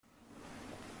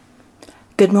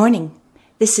Good morning.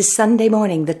 This is Sunday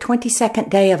morning, the 22nd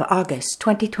day of August,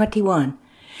 2021.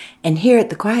 And here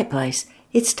at the Quiet Place,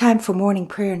 it's time for morning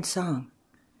prayer and song.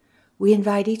 We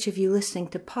invite each of you listening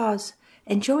to pause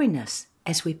and join us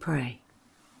as we pray.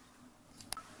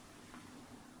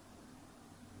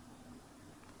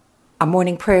 Our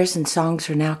morning prayers and songs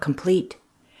are now complete,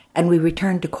 and we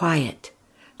return to quiet,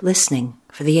 listening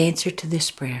for the answer to this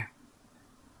prayer.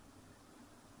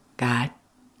 God,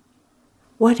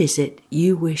 what is it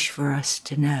you wish for us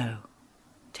to know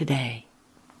today?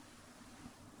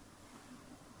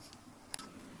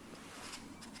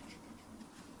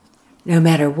 No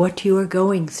matter what you are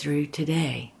going through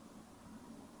today,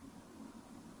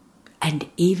 and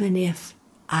even if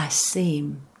I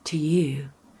seem to you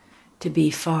to be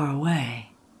far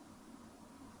away,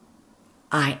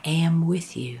 I am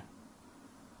with you.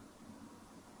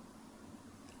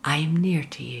 I am near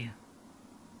to you.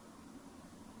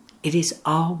 It is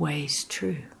always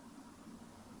true.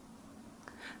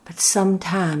 But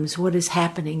sometimes what is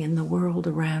happening in the world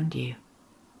around you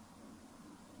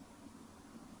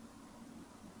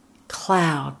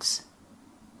clouds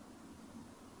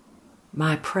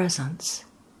my presence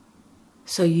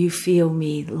so you feel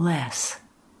me less.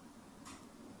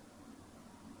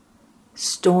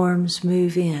 Storms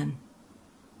move in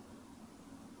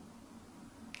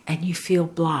and you feel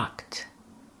blocked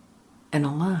and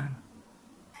alone.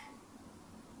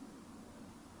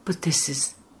 But this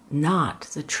is not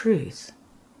the truth.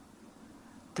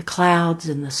 The clouds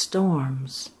and the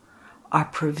storms are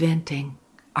preventing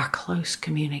our close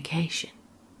communication.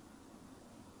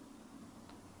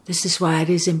 This is why it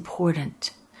is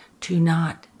important to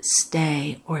not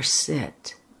stay or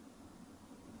sit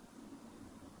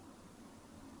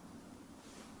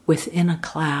within a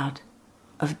cloud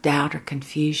of doubt or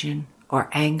confusion or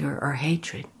anger or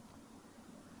hatred.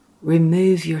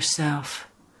 Remove yourself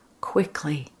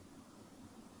quickly.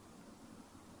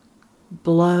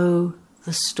 Blow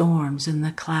the storms and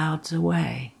the clouds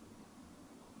away,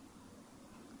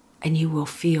 and you will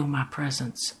feel my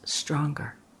presence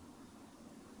stronger.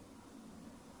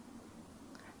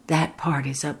 That part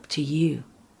is up to you.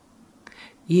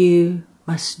 You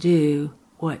must do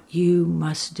what you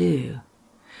must do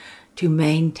to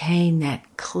maintain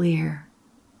that clear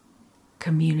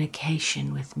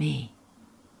communication with me,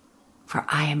 for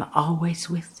I am always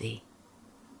with thee.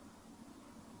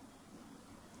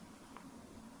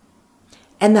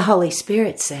 And the Holy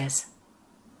Spirit says,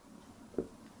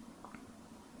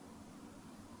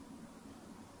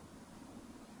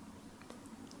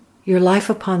 your life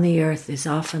upon the earth is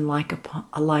often like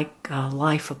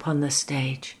life upon the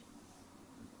stage.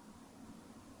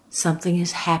 Something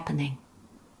is happening.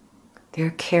 There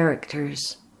are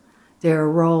characters, there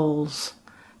are roles,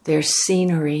 there's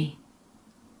scenery,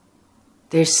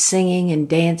 there's singing and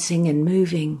dancing and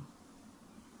moving.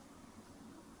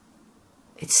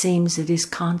 It seems it is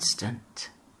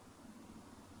constant,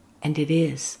 and it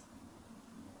is.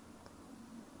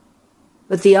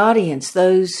 But the audience,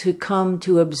 those who come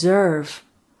to observe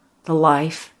the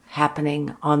life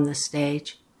happening on the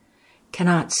stage,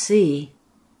 cannot see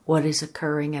what is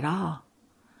occurring at all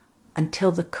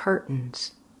until the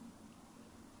curtains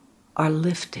are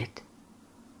lifted.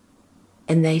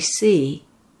 And they see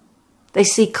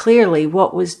clearly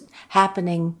what was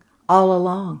happening all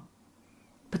along.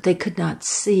 But they could not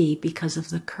see because of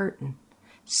the curtain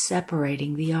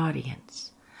separating the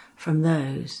audience from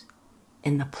those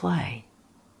in the play.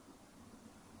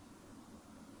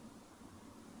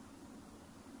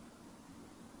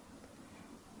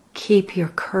 Keep your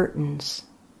curtains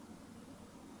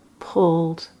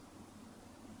pulled.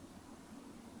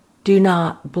 Do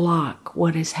not block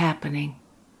what is happening.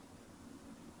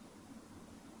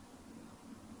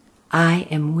 I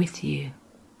am with you.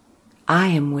 I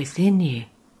am within you.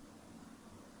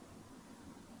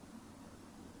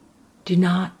 Do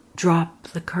not drop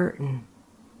the curtain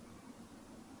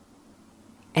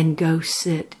and go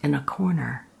sit in a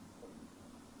corner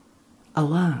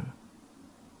alone.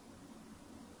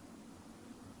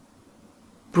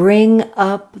 Bring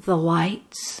up the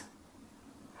lights,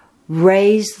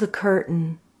 raise the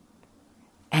curtain,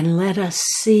 and let us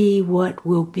see what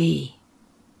will be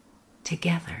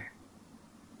together.